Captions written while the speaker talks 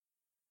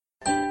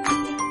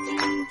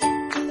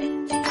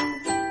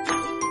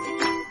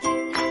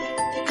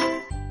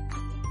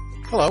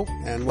Hello,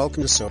 and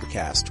welcome to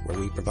Sobercast, where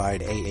we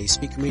provide AA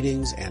speaker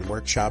meetings and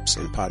workshops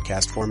in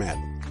podcast format.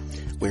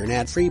 We're an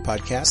ad-free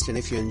podcast, and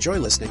if you enjoy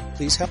listening,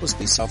 please help us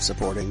be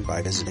self-supporting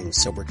by visiting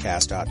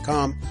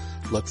Sobercast.com,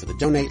 look for the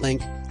donate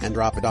link, and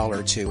drop $1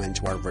 or $2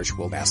 into our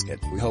virtual basket.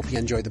 We hope you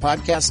enjoyed the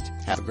podcast.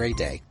 Have a great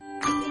day.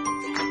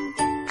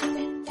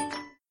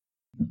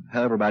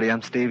 Hello, everybody.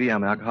 I'm Stevie.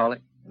 I'm an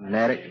alcoholic, an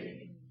addict,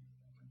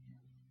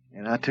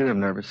 and I, too, am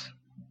nervous.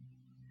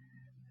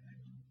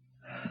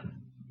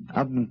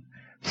 I've been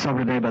sober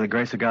today by the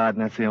grace of God,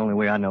 and that's the only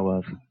way I know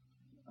of.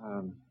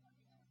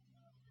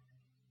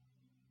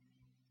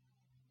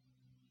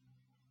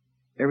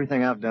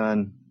 Everything I've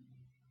done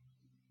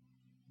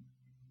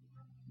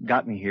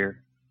got me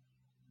here.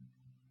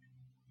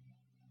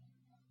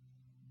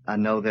 I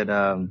know that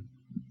a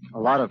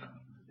lot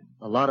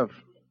of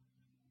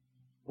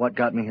what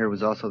got me here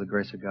was also the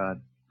grace of God,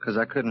 because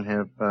I couldn't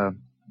have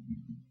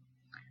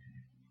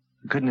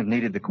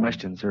needed the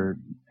questions or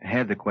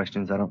had the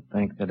questions. I don't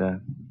think that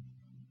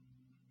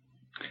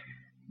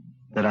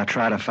I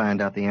try to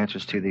find out the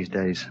answers to these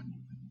days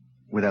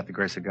without the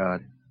grace of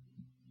God.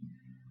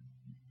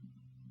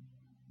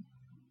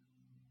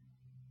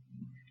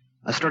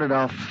 I started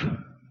off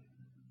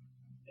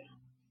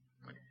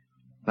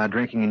my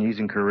drinking and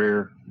using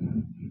career,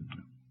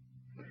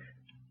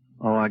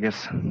 I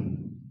guess,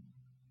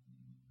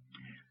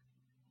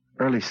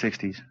 early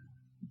 60s,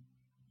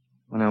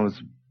 when I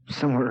was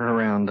somewhere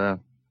around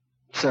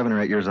 7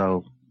 or 8 years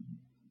old.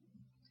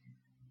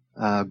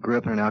 I grew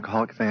up in an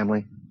alcoholic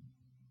family.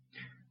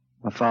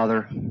 My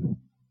father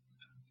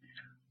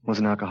was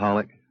an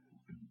alcoholic,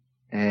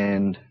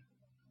 and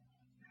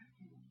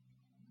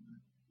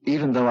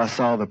even though I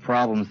saw the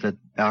problems that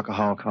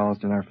alcohol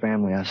caused in our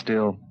family, I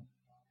still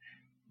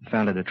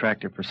found it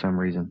attractive for some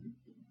reason.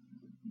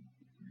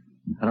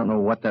 I don't know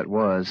what that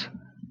was.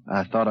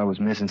 I thought I was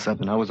missing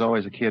something. I was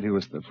always a kid who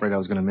was afraid I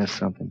was going to miss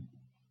something.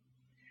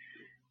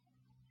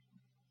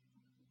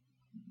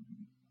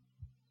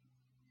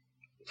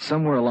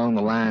 Somewhere along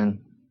the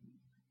line,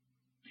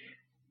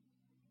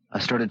 I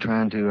started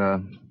trying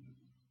to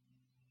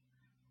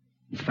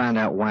find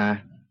out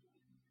why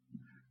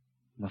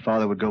my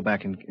father would go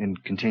back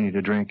and continue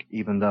to drink,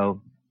 even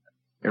though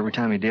every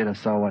time he did, I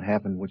saw what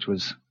happened, which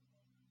was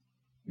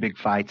big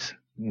fights,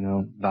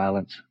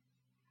 violence.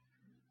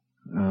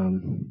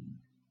 And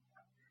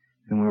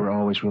we were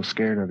always real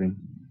scared of him.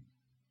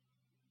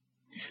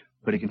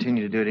 But he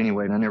continued to do it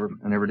anyway, and I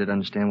never did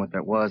understand what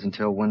that was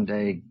until one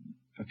day,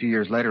 a few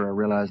years later, I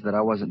realized that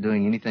I wasn't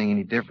doing anything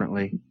any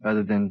differently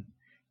other than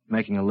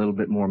making a little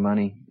bit more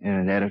money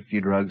and add a few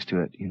drugs to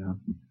it,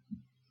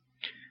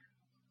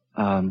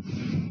 I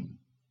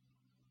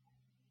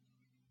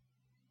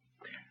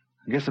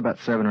guess about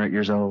 7 or 8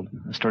 years old,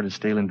 I started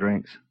stealing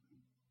drinks.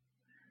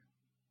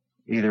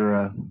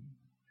 Well,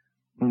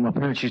 my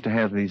parents used to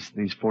have these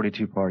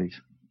 42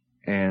 parties,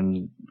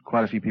 and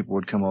quite a few people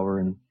would come over,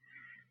 and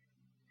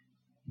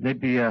they'd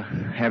be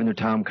having their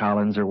Tom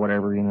Collins or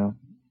whatever,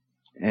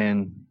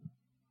 and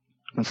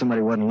when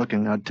somebody wasn't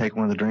looking, I'd take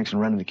one of the drinks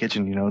and run in the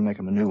kitchen, and make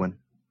them a new one,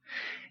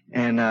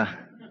 and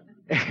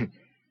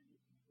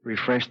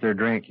refresh their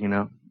drink,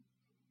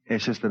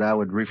 It's just that I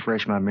would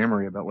refresh my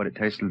memory about what it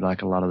tasted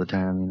like a lot of the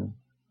time,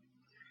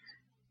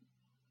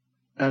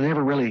 I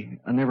never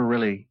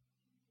really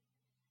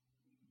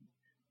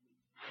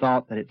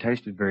thought that it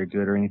tasted very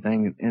good or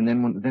anything. And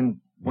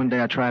then one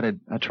day I tried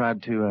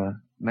to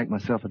make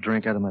myself a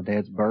drink out of my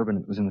dad's bourbon.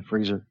 It was in the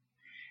freezer.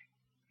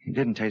 It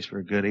didn't taste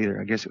very good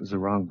either. I guess it was the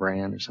wrong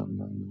brand or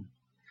something.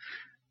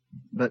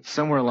 But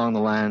somewhere along the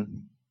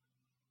line,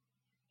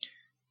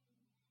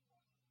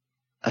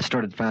 I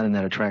started finding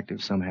that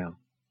attractive somehow.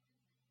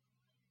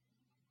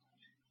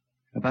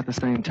 About the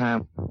same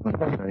time,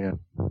 a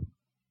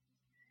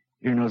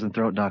ear, nose, and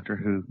throat doctor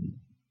who,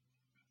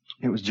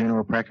 it was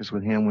general practice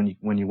with him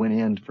when you went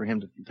in for him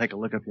to take a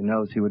look up your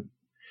nose, he would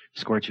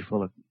squirt you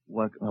full of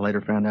what I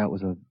later found out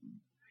was a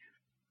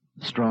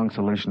strong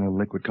solution of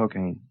liquid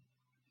cocaine.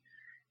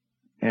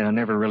 And I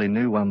never really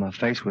knew why my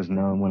face was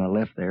numb when I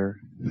left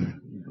there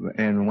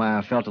and why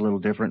I felt a little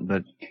different,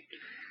 but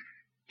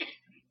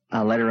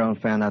I later on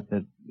found out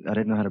that I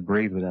didn't know how to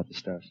breathe without the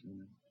stuff.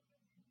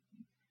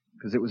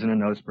 Because it was in a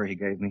nose spray he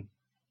gave me.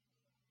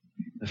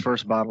 The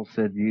first bottle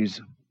said use,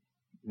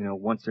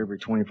 once every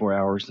 24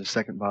 hours. The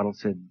second bottle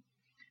said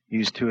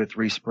use 2 or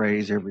 3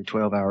 sprays every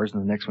 12 hours.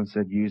 And the next one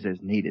said use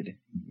as needed.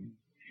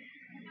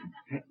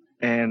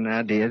 And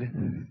I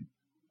did.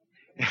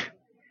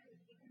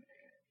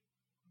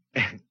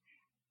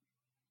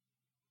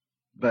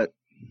 But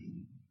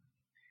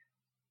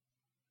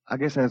I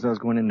guess as I was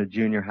going into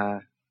junior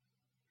high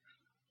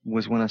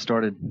was when I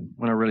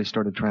really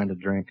started trying to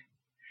drink.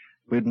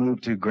 We'd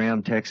moved to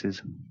Graham,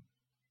 Texas,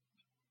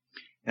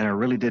 and I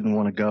really didn't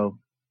want to go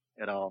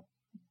at all.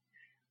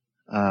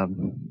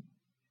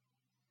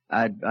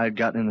 I'd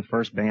gotten in the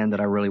first band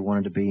that I really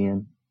wanted to be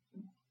in,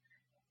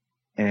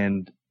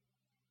 and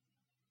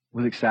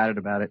was excited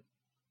about it.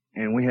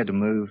 And we had to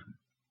move,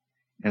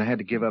 and I had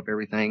to give up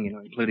everything,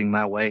 including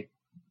my way.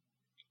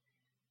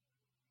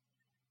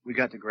 We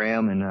got to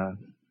Graham, and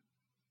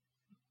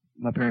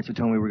my parents had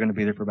told me we were going to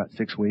be there for about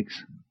 6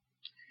 weeks.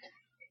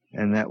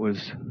 And that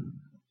was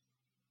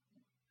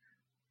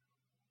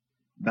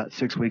about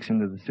 6 weeks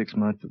into the 6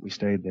 months that we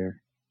stayed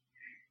there.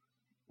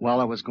 While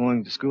I was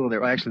going to school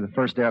there, actually the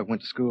first day I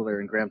went to school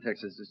there in Graham,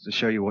 Texas, just to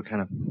show you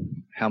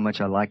how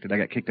much I liked it. I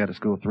got kicked out of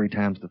school 3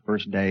 times the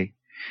first day.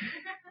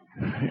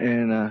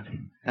 And I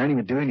didn't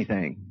even do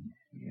anything.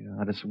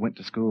 I just went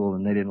to school,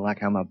 and they didn't like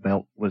how my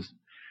belt was,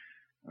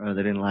 or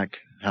they didn't like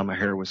how my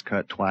hair was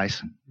cut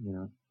twice,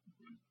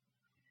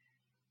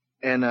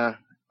 And I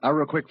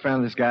real quick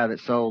found this guy that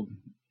sold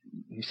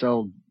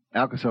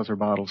Alka-Seltzer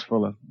bottles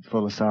full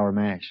of sour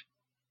mash.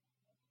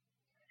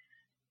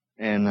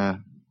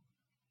 And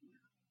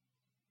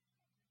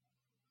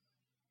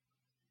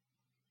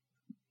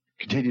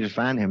continued to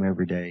find him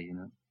every day,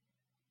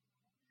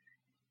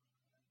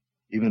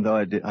 Even though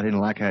I didn't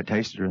like how it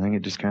tasted or anything,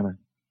 it just kind of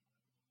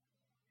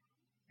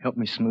helped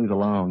me smooth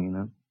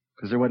along,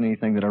 because there wasn't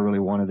anything that I really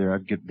wanted there.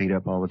 I'd get beat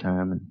up all the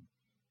time,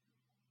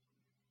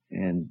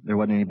 and there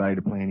wasn't anybody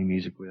to play any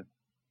music with.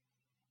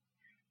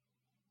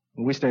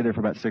 Well, we stayed there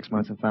for about 6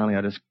 months, and finally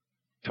I just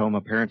told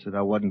my parents that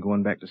I wasn't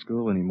going back to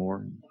school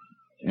anymore,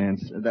 and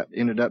that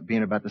ended up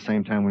being about the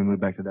same time we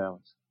moved back to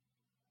Dallas.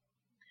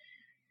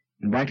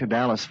 And back to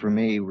Dallas for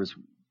me was,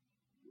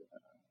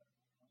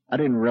 I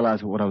didn't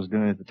realize what I was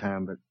doing at the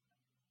time, but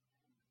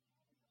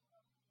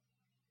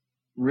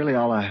really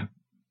all I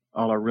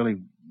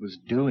really was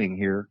doing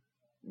here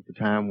at the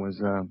time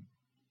was, I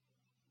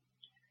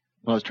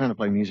was trying to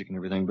play music and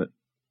everything, but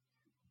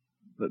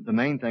the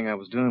main thing I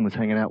was doing was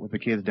hanging out with the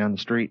kids down the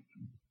street.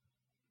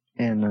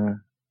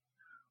 And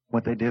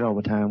what they did all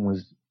the time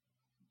was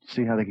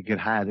see how they could get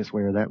high this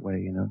way or that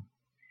way, And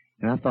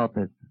I thought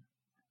that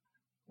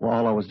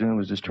all I was doing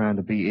was just trying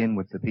to be in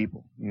with the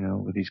people,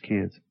 with these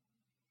kids.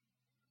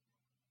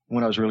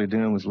 What I was really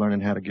doing was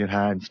learning how to get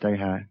high and stay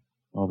high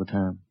all the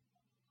time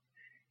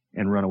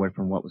and run away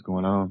from what was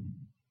going on,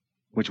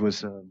 which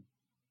was,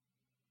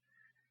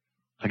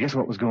 I guess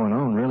what was going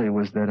on really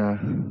was that,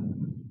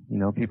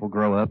 people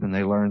grow up and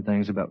they learn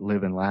things about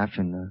living life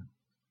and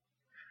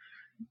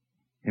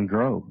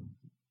grow.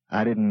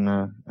 That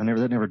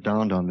never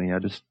dawned on me. I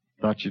just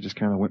thought you just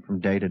kind of went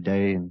from day to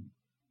day, and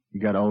you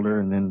got older,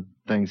 and then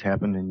things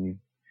happened and you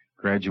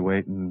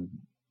graduate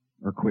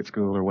or quit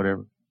school or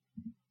whatever.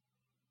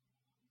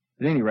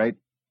 At any rate,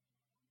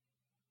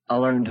 I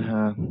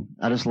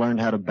just learned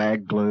how to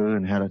bag glue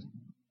and how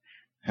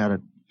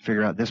to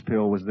figure out this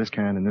pill was this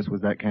kind and this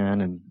was that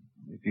kind, and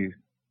if you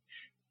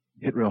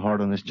hit real hard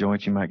on this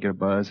joint, you might get a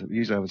buzz.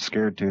 Usually I was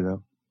scared to,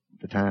 though,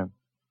 at the time.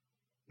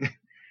 The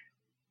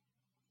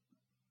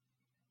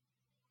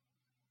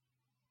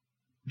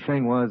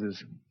thing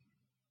is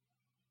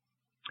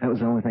that was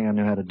the only thing I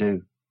knew how to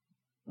do.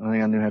 The only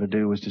thing I knew how to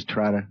do was just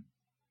try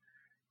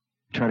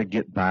to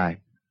get by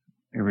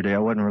every day. I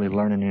wasn't really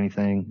learning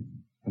anything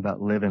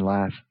about living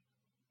life.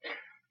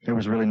 There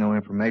was really no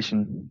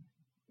information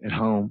at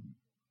home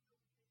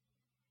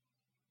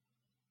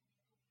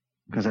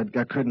because I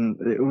couldn't.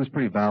 It was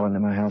pretty violent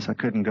in my house. I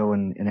couldn't go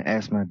and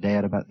ask my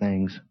dad about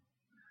things.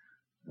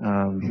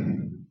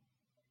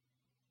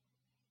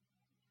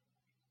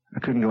 I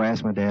couldn't go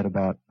ask my dad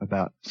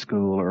about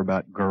school or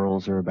about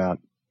girls or about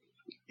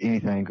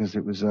anything because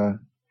it was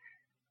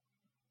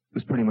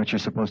pretty much you're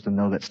supposed to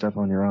know that stuff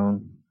on your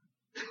own.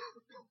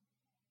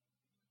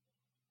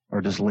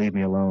 Or just leave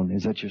me alone.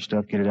 Is that your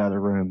stuff? Get it out of the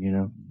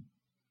room,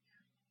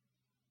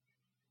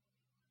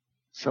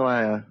 So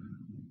I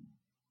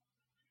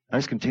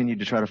just continued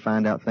to try to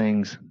find out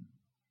things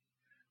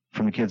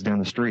from the kids down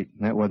the street.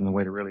 And that wasn't the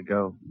way to really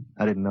go.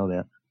 I didn't know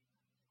that.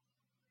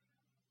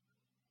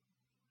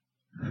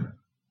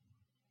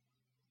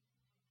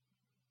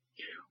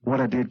 What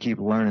I did keep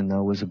learning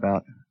though was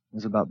about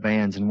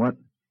bands and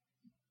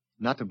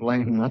not to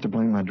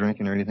blame my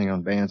drinking or anything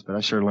on bands, but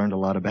I sure learned a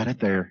lot about it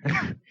there.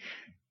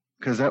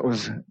 Because that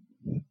was,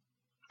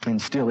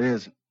 and still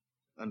is,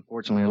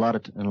 unfortunately, in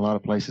a lot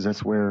of places,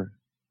 that's where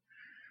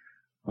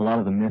a lot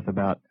of the myth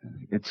about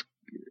it's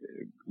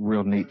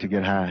real neat to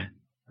get high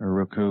or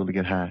real cool to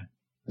get high.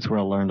 That's where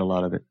I learned a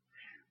lot of it.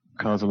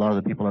 Because a lot of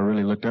the people I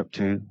really looked up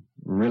to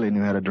really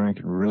knew how to drink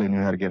and really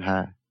knew how to get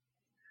high.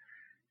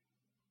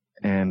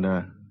 And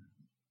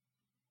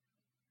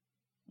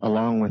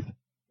along with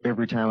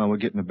every time I would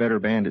get in a better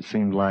band, it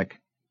seemed like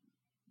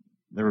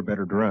there were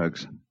better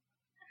drugs.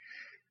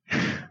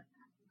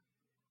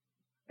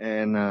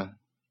 And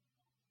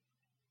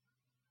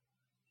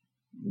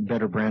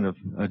better brand of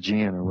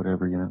gin or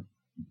whatever,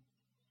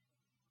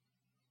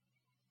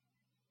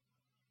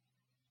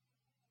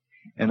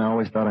 And I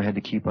always thought I had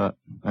to keep up.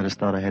 I just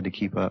thought I had to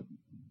keep up.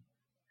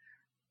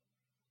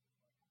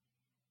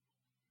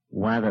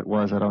 Why that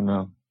was, I don't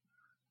know.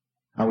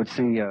 I would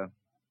see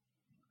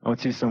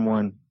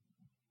someone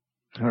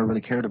who I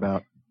really cared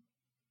about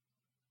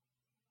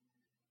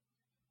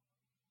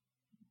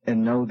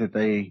and know that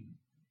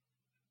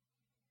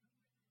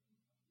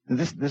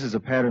This is a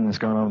pattern that's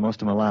gone on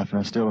most of my life, and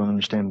I still don't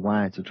understand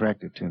why it's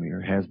attractive to me, or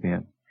has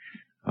been.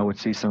 I would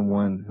see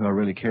someone who I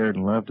really cared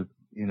and loved,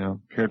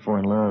 cared for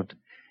and loved,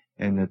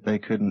 and that they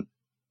couldn't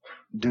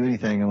do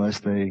anything unless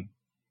they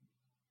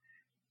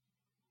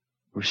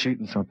were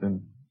shooting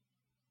something,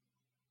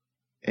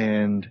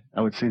 and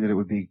I would see that it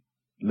would be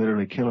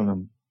literally killing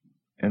them,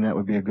 and that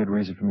would be a good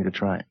reason for me to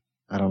try it.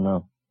 I don't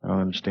know. I don't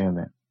understand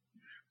that.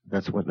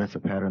 That's a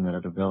pattern that I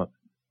developed.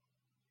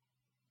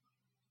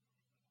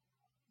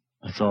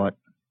 I saw it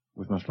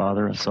with my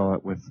father. I saw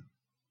it with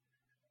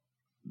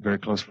very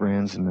close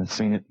friends, and I've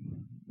seen it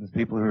with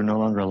people who are no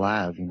longer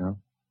alive, you know.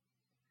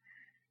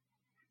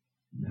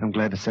 I'm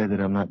glad to say that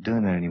I'm not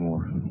doing that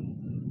anymore.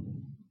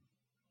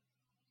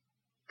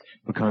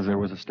 Because there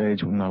was a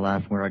stage in my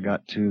life where I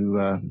got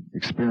to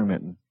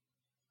experimenting.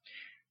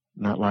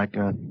 Not like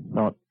I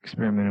thought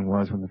experimenting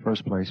was in the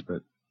first place,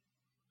 but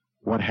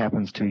what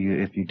happens to you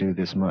if you do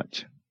this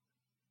much?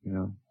 You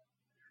know,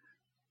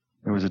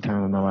 there was a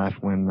time in my life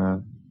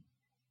when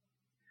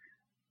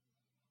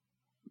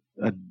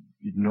a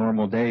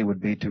normal day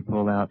would be to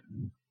pull out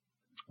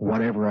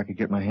whatever I could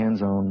get my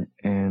hands on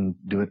and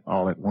do it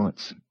all at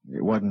once.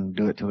 It wasn't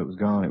do it till it was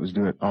gone. It was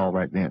do it all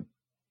right then.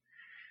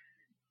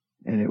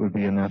 And it would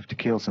be enough to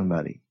kill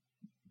somebody.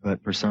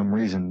 But for some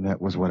reason,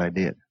 that was what I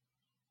did.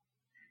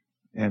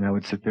 And I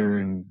would sit there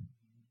and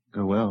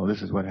go, well,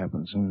 this is what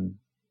happens, and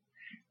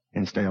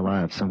stay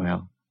alive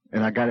somehow.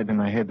 And I got it in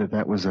my head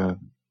that was I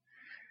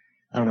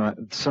don't know,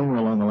 somewhere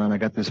along the line I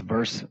got this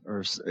verse, or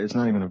it's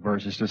not even a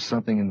verse, it's just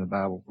something in the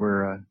Bible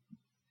where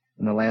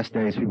in the last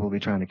days people will be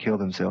trying to kill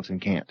themselves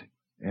and can't.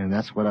 And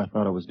that's what I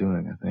thought I was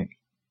doing, I think.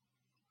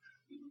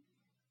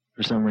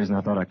 For some reason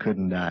I thought I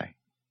couldn't die.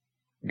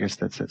 I guess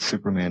that's that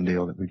Superman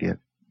deal that we get.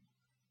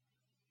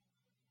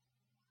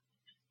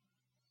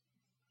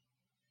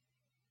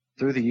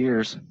 Through the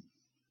years,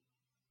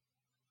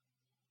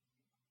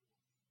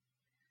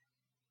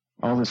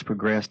 all this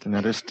progressed, and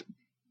I just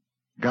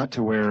got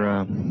to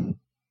where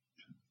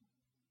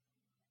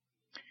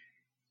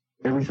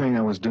everything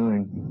I was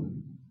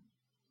doing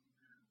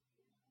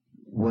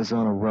was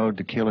on a road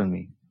to killing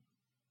me.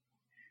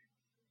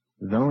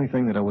 The only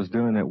thing that I was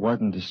doing that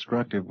wasn't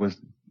destructive was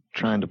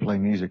trying to play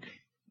music.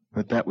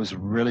 But that was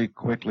really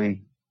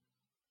quickly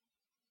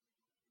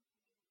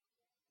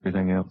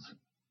everything else.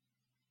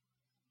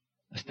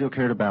 I still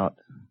cared about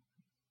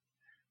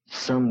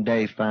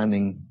someday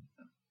finding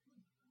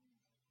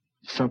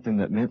something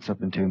that meant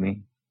something to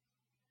me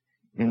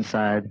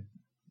inside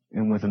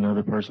and with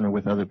another person or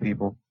with other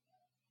people.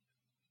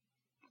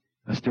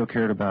 I still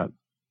cared about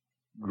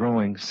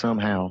growing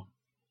somehow.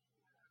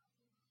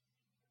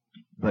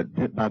 But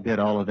bit by bit,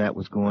 all of that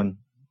was going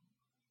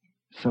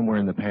somewhere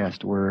in the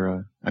past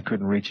where I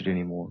couldn't reach it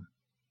anymore.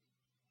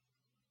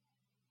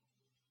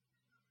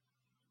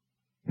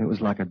 It was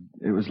like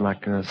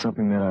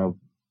something that I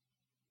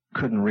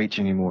couldn't reach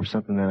anymore,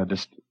 something that I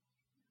just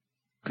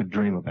could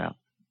dream about.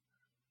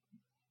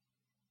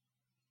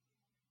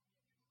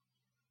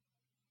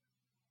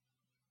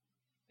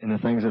 And the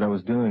things that I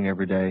was doing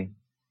every day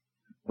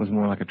was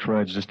more like a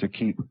trudge just to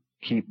keep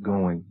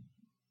going,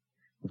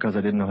 because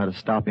I didn't know how to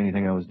stop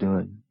anything I was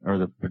doing or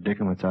the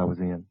predicaments I was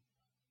in.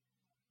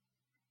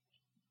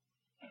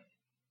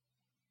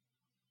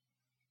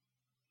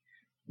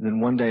 Then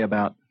one day,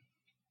 about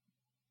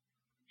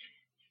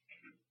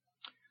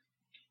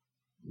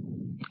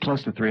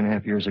close to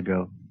 3.5 years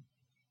ago,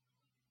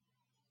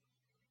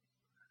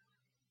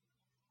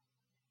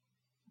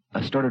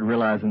 I started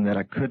realizing that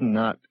I could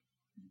not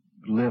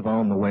live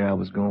on the way I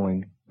was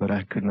going, but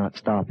I could not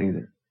stop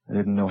either. I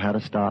didn't know how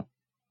to stop,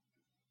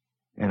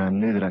 and I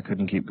knew that I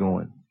couldn't keep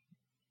going.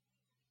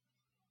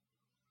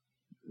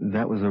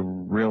 That was a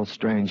real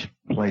strange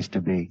place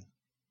to be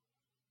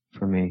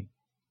for me,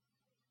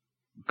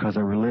 because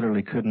I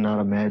literally could not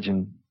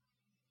imagine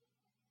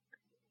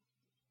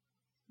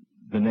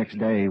the next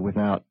day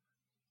without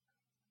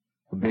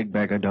a big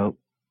bag of dope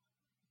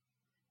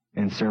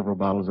and several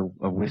bottles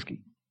of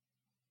whiskey.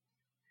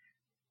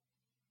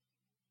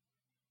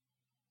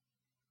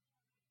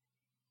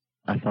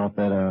 I thought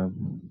that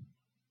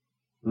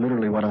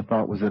literally what I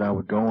thought was that I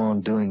would go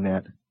on doing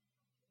that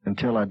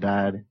until I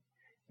died,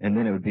 and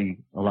then it would be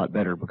a lot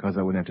better because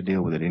I wouldn't have to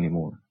deal with it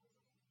anymore.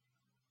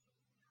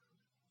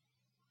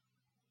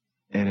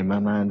 And in my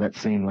mind, that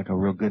seemed like a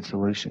real good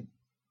solution,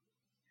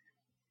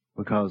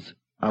 because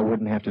I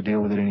wouldn't have to deal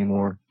with it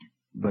anymore,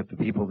 but the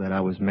people that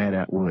I was mad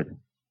at would.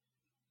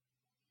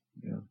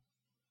 You know?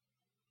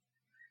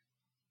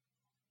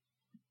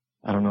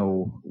 I don't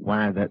know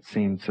why that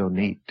seemed so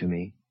neat to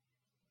me.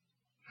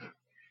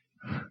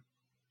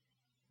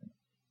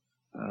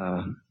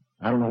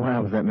 I don't know why I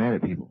was that mad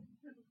at people,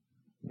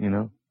 you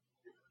know?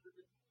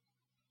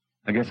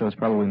 I guess I was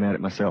probably mad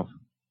at myself.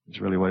 It's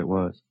really what it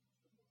was.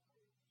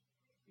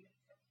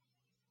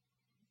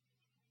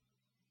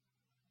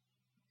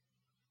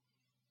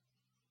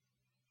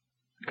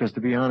 Because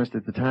to be honest,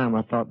 at the time,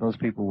 I thought those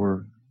people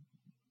were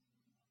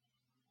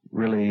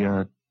really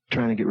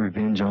trying to get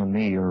revenge on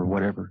me or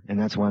whatever, and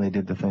that's why they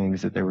did the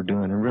things that they were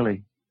doing. And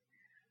really,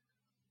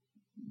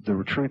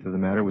 the truth of the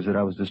matter was that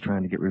I was just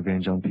trying to get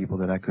revenge on people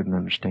that I couldn't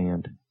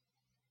understand,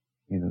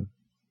 you know.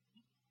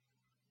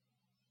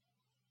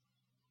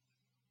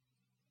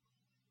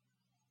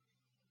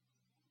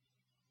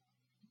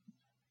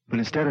 But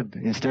instead of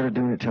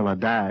doing it till I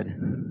died,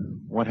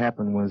 what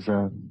happened was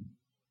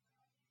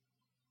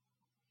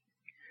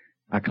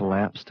I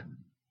collapsed.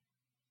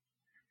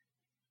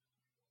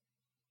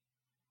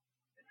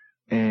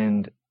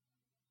 And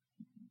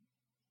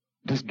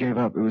just gave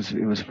up. It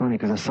was funny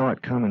because I saw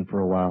it coming for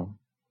a while.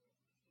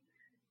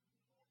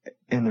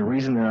 And the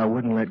reason that I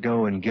wouldn't let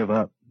go and give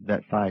up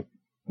that fight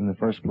in the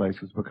first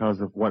place was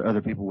because of what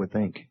other people would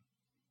think.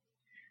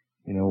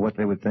 You know, what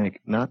they would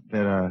think. Not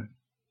that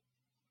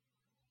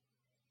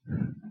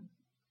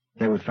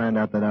they would find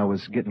out that I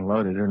was getting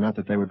loaded, or not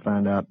that they would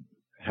find out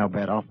how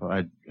bad off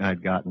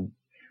I'd gotten,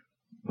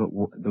 but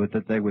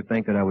that they would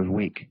think that I was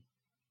weak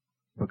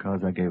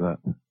because I gave up.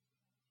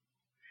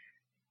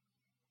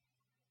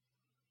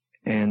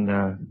 And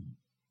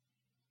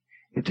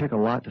it took a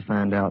lot to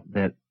find out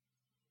that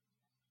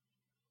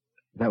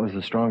that was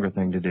the stronger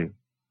thing to do,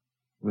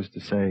 was to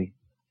say,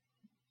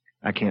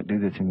 I can't do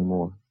this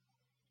anymore.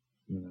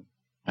 You know,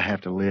 I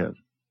have to live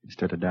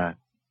instead of die.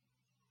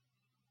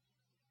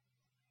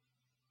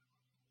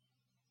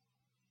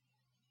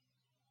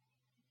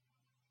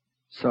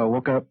 So I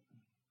woke up.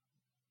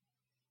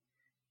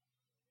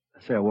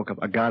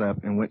 I got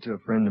up and went to a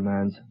friend of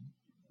mine's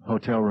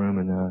hotel room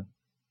and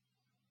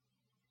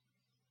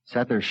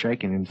sat there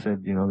shaking and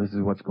said, you know, this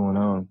is what's going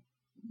on.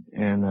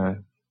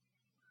 And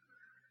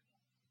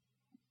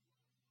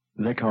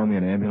they called me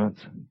an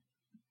ambulance.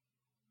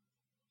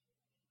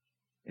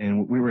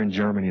 And we were in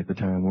Germany at the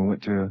time. We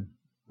went to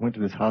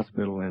this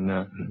hospital,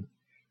 and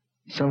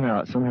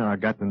somehow I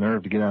got the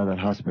nerve to get out of that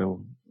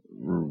hospital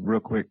real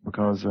quick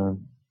because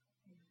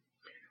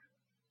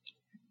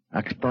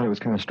I thought it was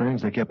kind of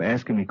strange. They kept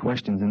asking me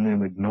questions and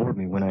then ignored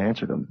me when I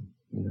answered them,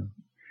 you know.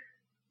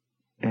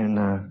 And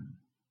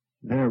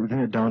then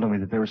it dawned on me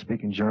that they were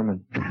speaking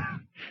German.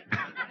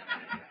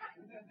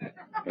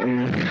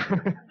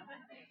 And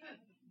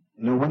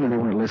no wonder they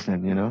weren't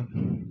listening, you know.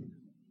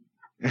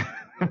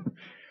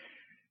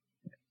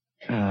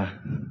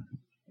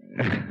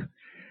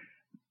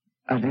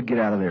 I did get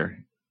out of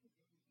there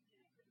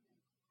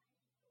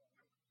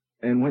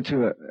and went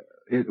to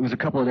it was a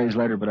couple of days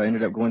later, but I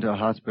ended up going to a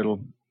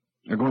hospital,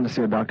 or going to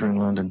see a doctor in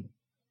London.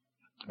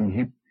 And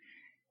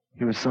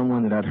he was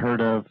someone that I'd heard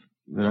of,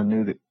 that I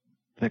knew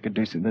that could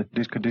do some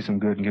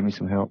good and give me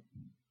some help.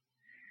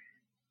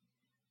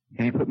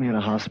 And he put me in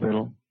a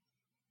hospital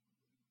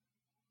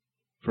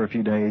for a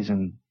few days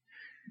and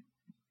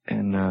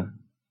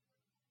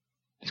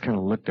just kind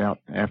of looked out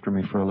after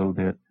me for a little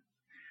bit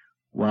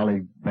while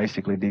he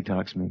basically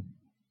detoxed me.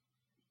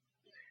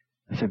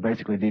 I said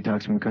basically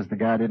detoxed me because the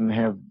guy didn't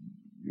have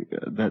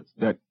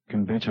that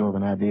conventional of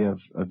an idea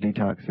of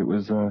detox. It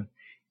was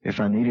if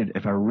I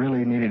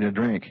really needed a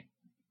drink,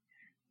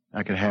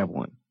 I could have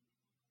one.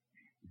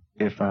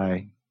 If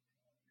I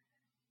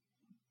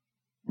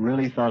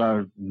really thought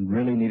I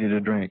really needed a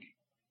drink,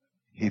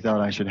 he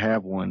thought I should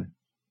have one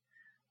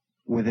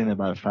within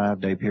about a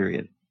 5-day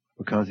period.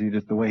 Because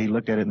the way he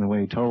looked at it and the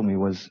way he told me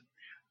was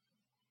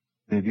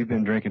that if you've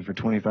been drinking for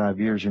 25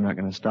 years, you're not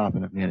going to stop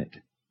in a minute,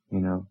 you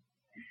know.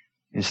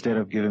 Instead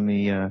of giving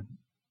me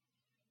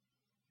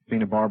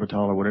phenobarbital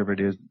or whatever it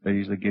is they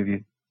usually give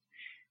you,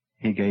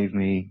 he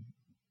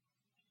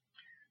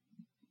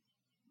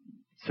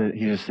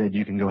just said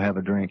you can go have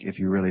a drink if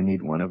you really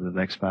need one over the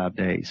next 5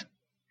 days.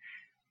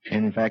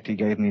 And in fact, he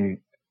gave me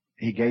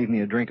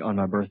a drink on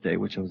my birthday,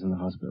 which I was in the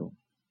hospital.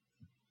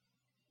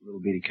 A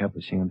little bitty cup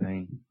of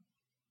champagne.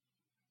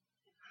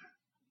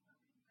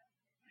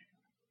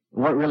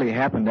 What really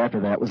happened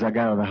after that was I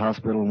got out of the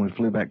hospital and we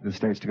flew back to the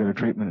States to go to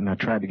treatment, and I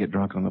tried to get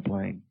drunk on the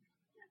plane.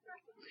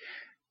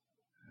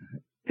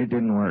 It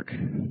didn't work.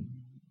 And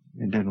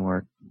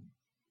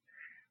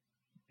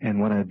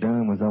what I'd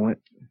done was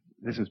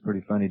this was pretty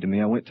funny to me.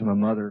 I went to my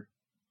mother.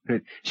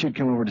 She'd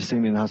come over to see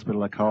me in the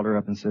hospital. I called her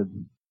up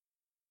and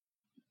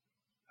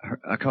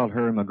I called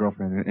her and my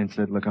girlfriend and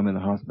said, look, I'm in the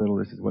hospital.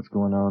 This is what's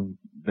going on.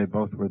 They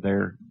both were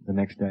there the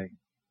next day.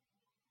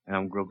 And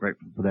I'm real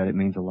grateful for that. It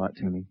means a lot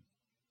to me.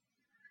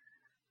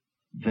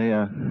 We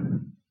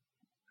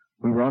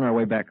were on our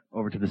way back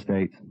over to the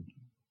States.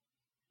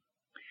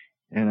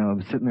 And I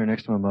was sitting there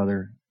next to my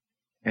mother,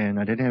 and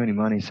I didn't have any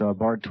money, so I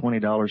borrowed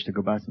 $20 to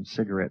go buy some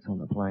cigarettes on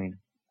the plane.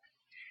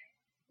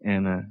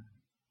 And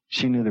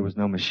she knew there was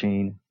no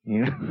machine,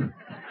 you know.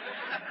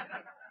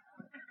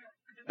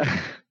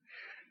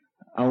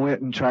 I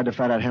went and tried to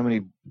find out how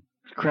many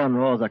Crown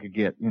Royals I could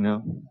get, you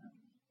know.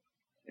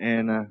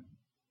 And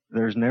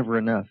there's never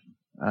enough.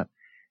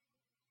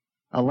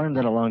 I learned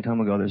that a long time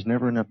ago. There's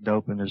never enough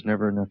dope and there's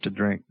never enough to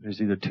drink. There's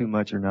either too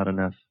much or not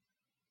enough.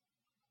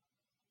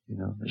 You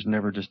know, there's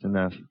never just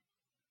enough.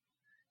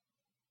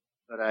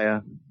 But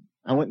I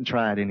went and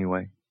tried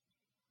anyway.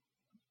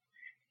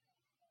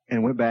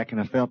 And went back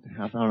and I felt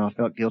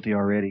guilty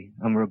already.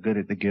 I'm real good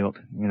at the guilt.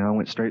 You know, I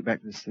went straight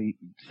back to the seat,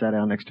 sat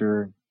down next to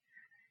her.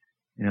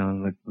 You know,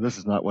 and like, this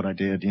is not what I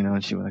did, you know,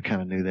 and I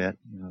kind of knew that,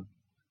 you know.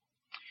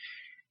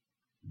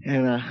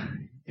 And at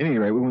any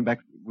rate, we went back,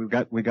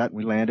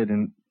 we landed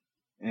and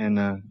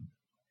I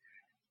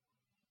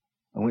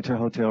went to a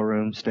hotel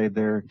room, stayed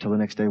there till the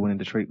next day, went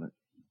into treatment.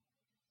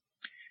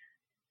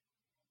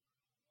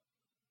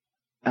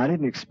 I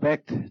didn't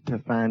expect to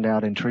find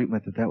out in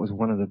treatment that was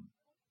one of the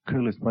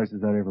coolest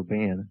places I'd ever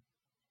been.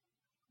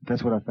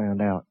 That's what I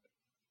found out.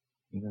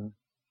 You know,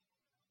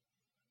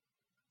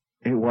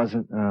 it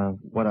wasn't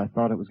what I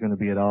thought it was going to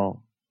be at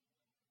all.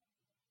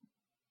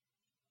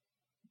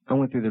 I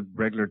went through the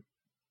regular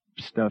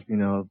stuff, you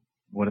know,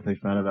 what if they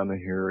find out I'm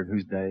here and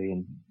whose day,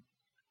 and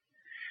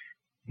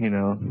you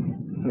know,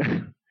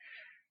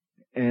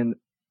 and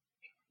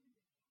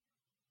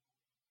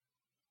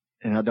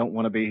I don't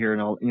want to be here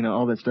and all, you know,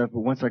 all that stuff.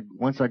 But once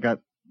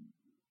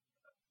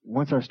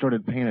I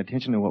started paying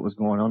attention to what was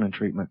going on in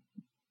treatment,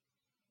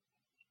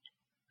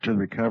 to the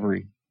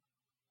recovery,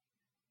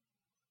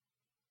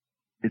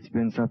 it's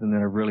been something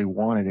that I've really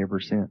wanted ever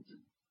since.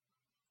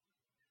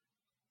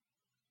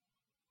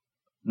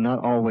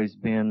 Not always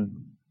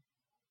been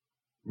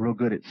real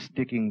good at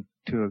sticking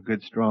to a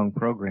good, strong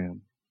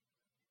program,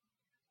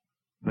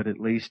 but at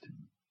least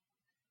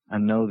I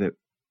know that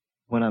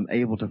when I'm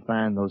able to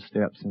find those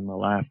steps in my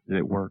life, that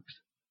it works.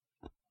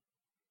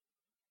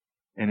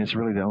 And it's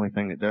really the only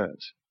thing that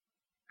does.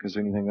 Because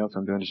anything else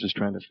I'm doing is just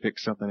trying to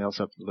fix something else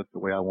up to look the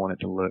way I want it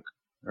to look,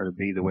 or to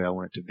be the way I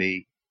want it to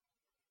be,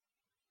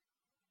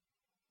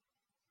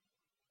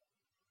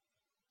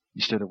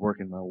 instead of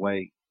working my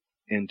way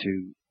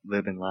into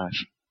living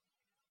life.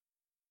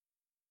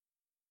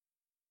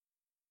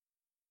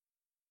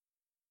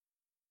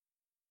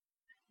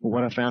 But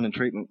what I found in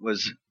treatment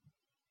was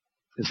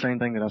the same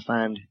thing that I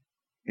find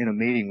in a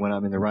meeting when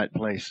I'm in the right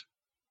place,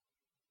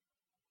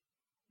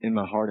 in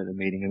my heart at a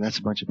meeting, and that's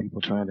a bunch of people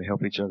trying to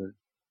help each other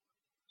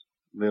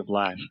live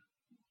life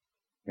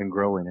and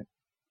grow in it.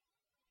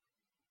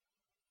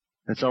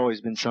 That's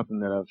always been something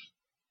that I've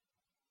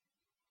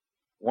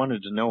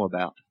wanted to know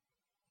about,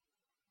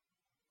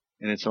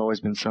 and it's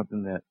always been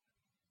something that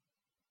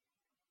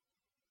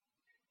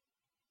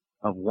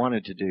I've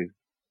wanted to do.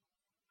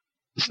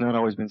 It's not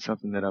always been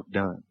something that I've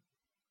done.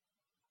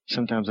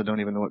 Sometimes I don't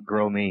even know what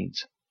grow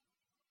means.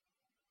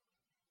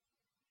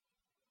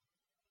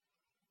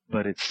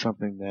 But it's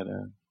something that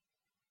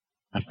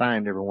I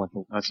find every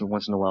once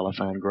in a while. I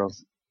find growth.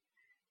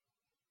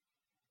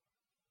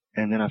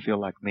 And then I feel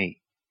like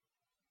me.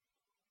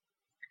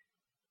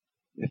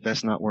 If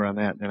that's not where I'm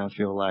at, then I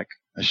feel like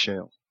a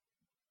shell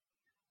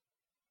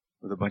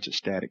with a bunch of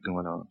static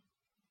going on.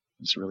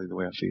 That's really the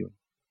way I feel.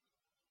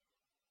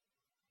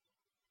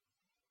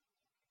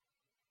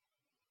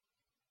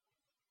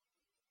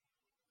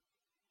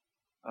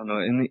 I don't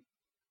know,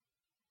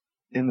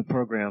 in the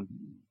program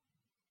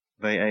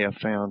of AA, I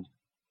found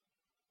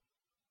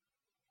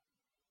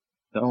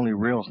the only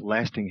real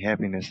lasting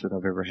happiness that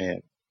I've ever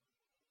had.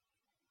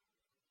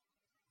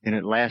 And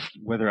it lasts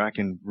whether I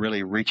can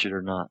really reach it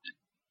or not.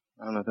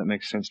 I don't know if that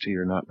makes sense to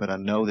you or not, but I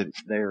know that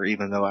it's there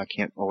even though I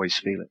can't always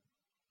feel it.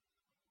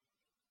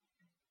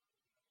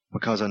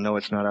 Because I know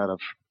it's not out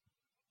of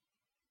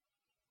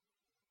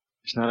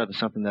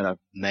something that I've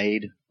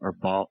made or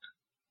bought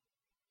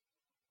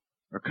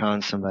or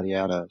conned somebody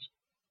out of.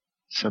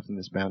 Something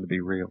that's bound to be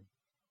real.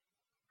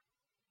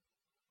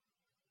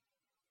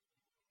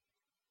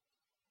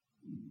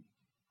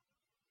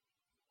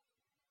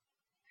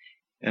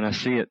 And I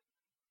see it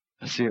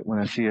when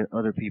I see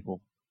other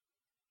people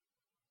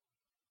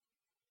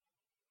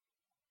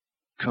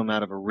come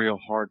out of a real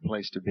hard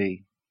place to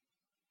be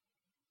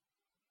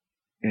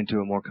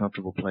into a more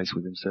comfortable place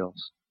with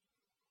themselves.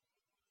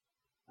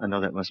 I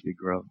know that must be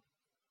growth.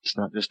 It's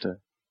not just a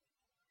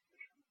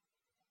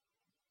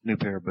new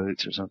pair of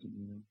boots or something,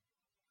 you know.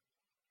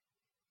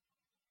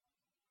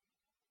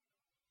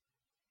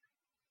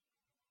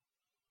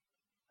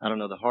 I don't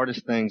know, the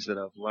hardest things that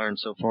I've learned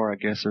so far, I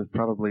guess, are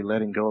probably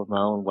letting go of my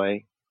own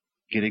way,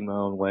 getting my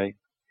own way,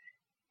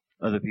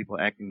 other people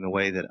acting the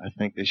way that I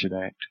think they should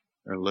act,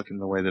 or looking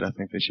the way that I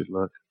think they should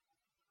look.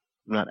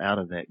 I'm not out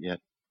of that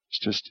yet. It's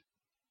just,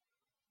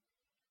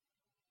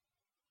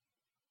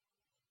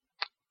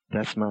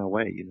 that's my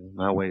way, you know.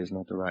 My way is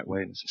not the right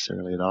way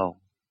necessarily at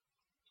all.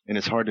 And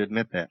it's hard to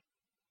admit that.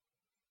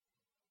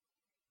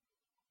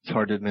 It's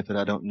hard to admit that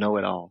I don't know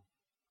it all.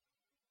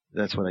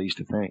 That's what I used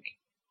to think.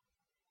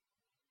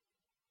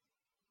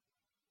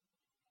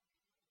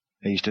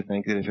 I used to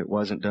think that if it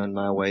wasn't done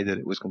my way, that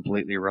it was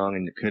completely wrong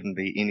and it couldn't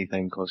be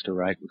anything close to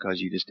right because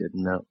you just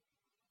didn't know.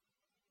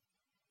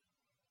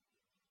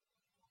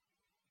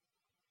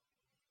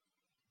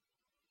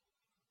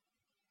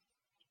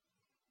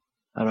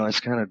 I don't know,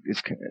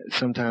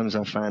 sometimes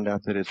I find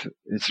out that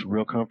it's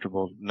real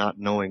comfortable not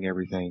knowing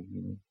everything,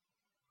 you know,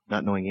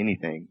 not knowing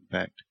anything, in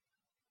fact.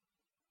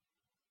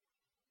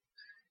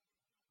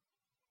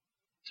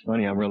 It's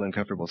funny, I'm real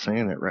uncomfortable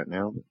saying that right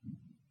now, but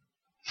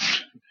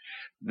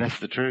that's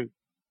the truth.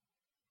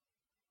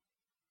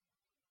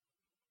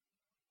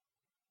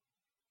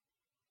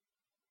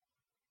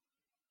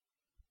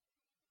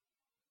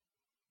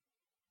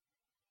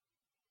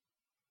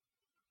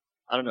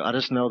 I don't know, I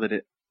just know that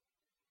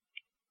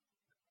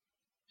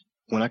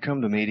when I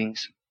come to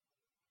meetings,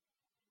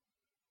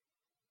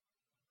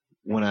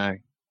 when I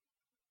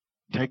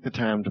take the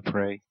time to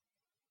pray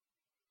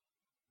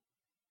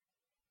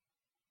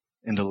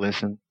and to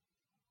listen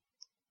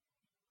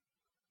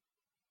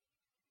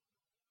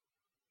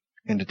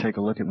and to take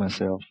a look at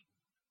myself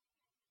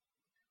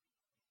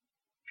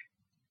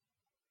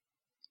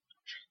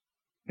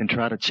and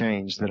try to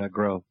change, that I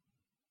grow.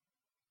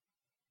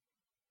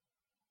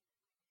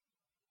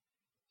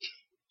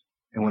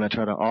 And when I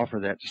try to offer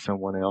that to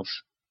someone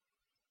else,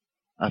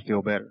 I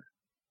feel better,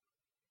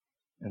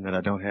 and that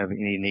I don't have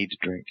any need to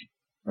drink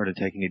or to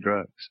take any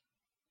drugs.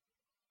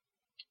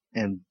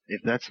 And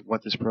if that's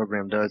what this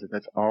program does, if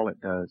that's all it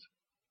does,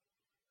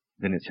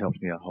 then it's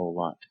helped me a whole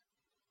lot,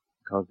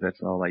 because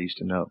that's all I used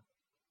to know,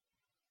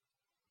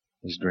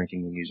 was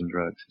drinking and using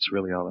drugs. It's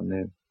really all I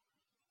knew.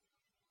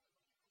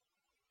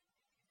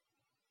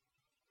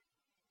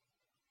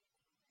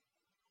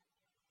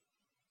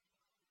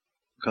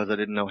 Because I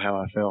didn't know how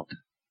I felt.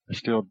 I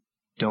still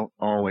don't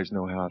always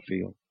know how I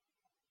feel.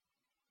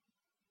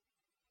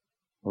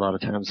 A lot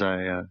of times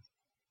I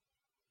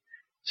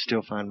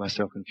still find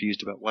myself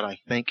confused about what I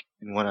think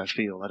and what I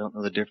feel. I don't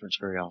know the difference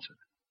very often.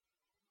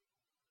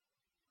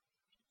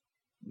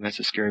 And that's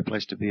a scary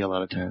place to be a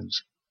lot of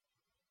times.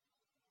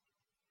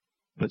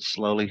 But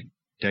slowly,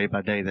 day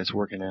by day, that's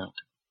working out.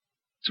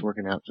 It's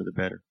working out for the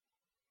better.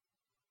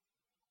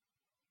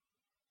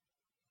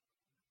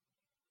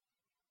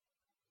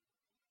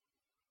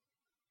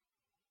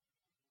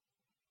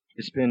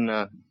 It's been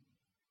about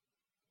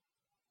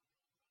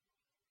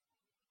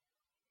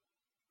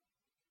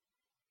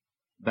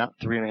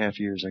 3.5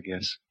 years, I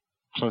guess,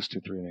 close to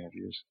 3.5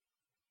 years,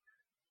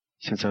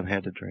 since I've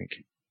had to drink.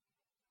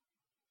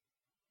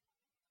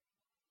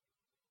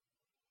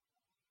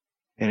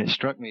 And it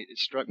struck me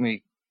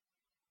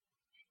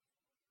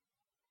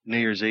New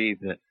Year's Eve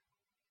that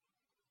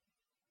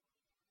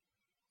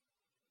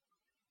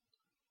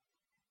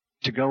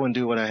to go and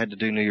do what I had to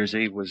do New Year's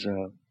Eve was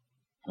a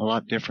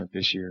lot different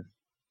this year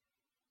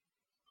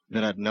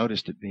than I'd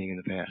noticed it being in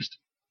the past.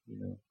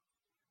 You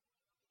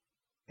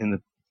know,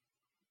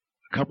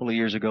 a couple of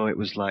years ago, it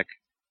was like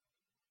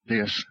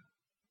this.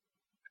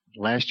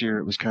 Last year,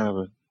 it was kind of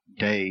a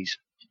daze.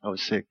 I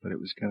was sick, but it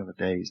was kind of a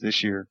daze.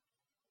 This year,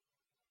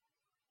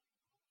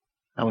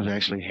 I was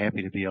actually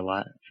happy to be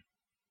alive.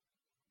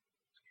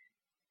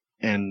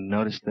 And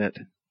noticed that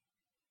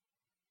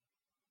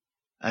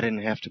I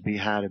didn't have to be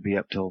high to be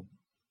up till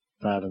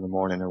 5 in the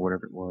morning or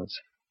whatever it was.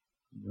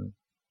 You know?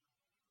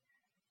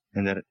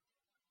 And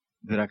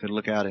that I could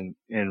look out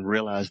and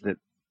realize that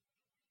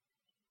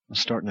I'm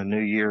starting a new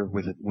year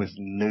with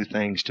new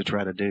things to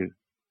try to do,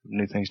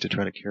 new things to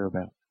try to care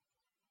about.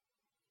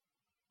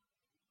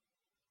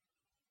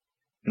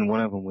 And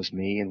one of them was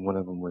me, and one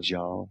of them was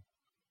y'all,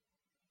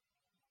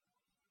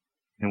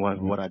 and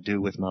what I do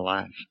with my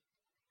life,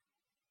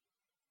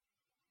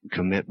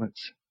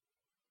 commitments.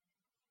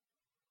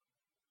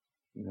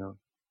 You know,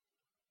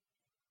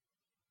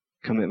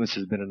 commitments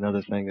has been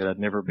another thing that I've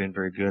never been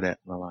very good at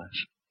in my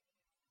life.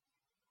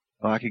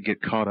 Well, I could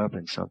get caught up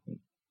in something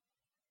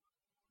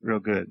real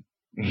good,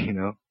 you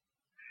know.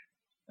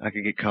 I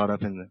could get caught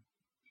up in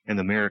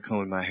the mirror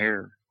combing my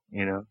hair,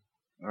 you know,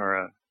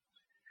 or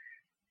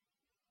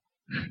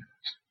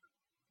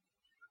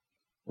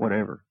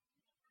whatever.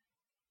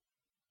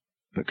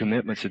 But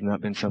commitments have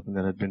not been something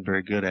that I've been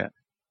very good at,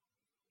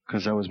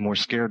 because I was more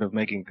scared of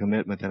making a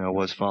commitment than I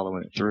was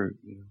following it through,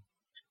 you know.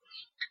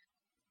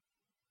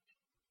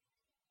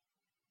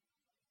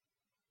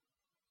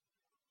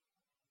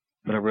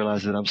 But I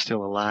realize that I'm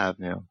still alive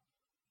now.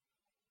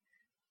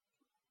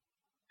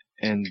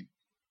 And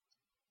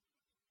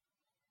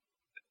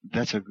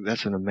that's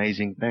an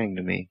amazing thing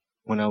to me.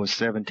 When I was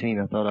 17,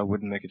 I thought I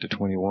wouldn't make it to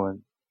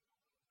 21.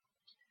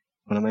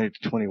 When I made it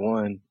to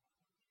 21,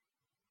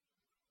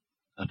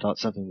 I thought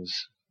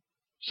something's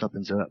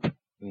up,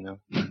 you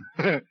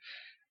know.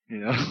 You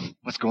know,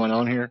 what's going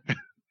on here?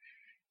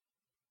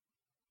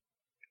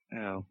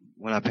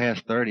 When I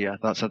passed 30, I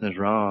thought something's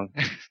wrong.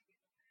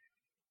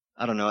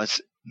 I don't know.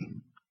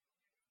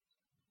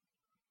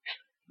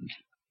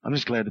 I'm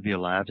just glad to be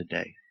alive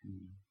today.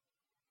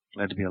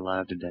 Glad to be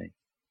alive today.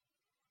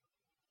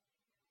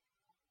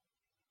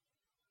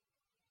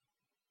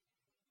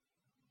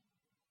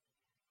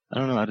 I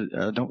don't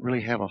know. I don't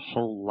really have a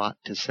whole lot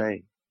to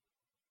say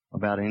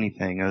about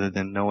anything other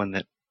than knowing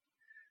that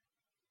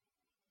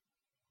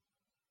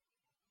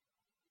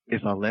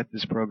if I let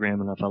this program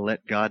and if I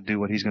let God do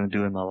what He's going to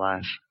do in my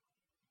life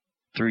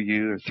through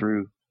you or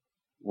through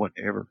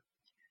whatever,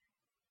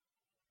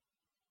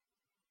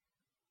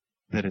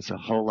 that it's a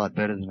whole lot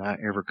better than I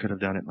ever could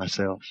have done it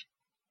myself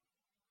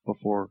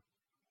before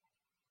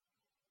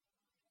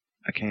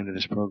I came to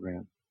this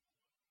program.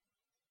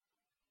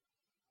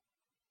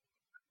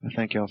 I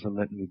thank y'all for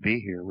letting me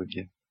be here with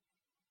you.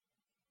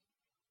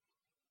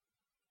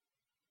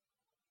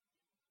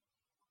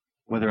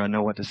 Whether I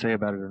know what to say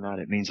about it or not,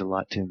 it means a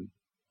lot to me.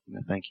 And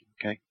I thank you,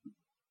 okay?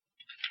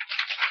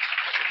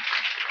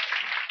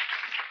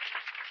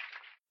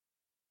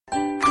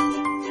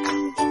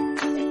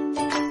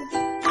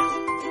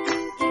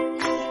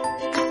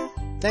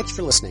 Thanks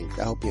for listening.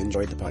 I hope you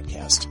enjoyed the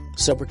podcast.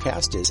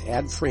 Sobercast is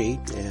ad-free,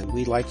 and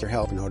we'd like your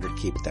help in order to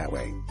keep it that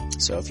way.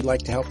 So if you'd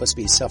like to help us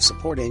be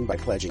self-supporting by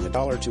pledging $1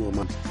 or $2 a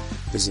month,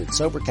 visit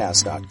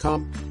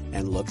Sobercast.com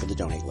and look for the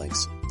donate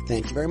links.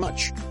 Thank you very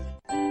much.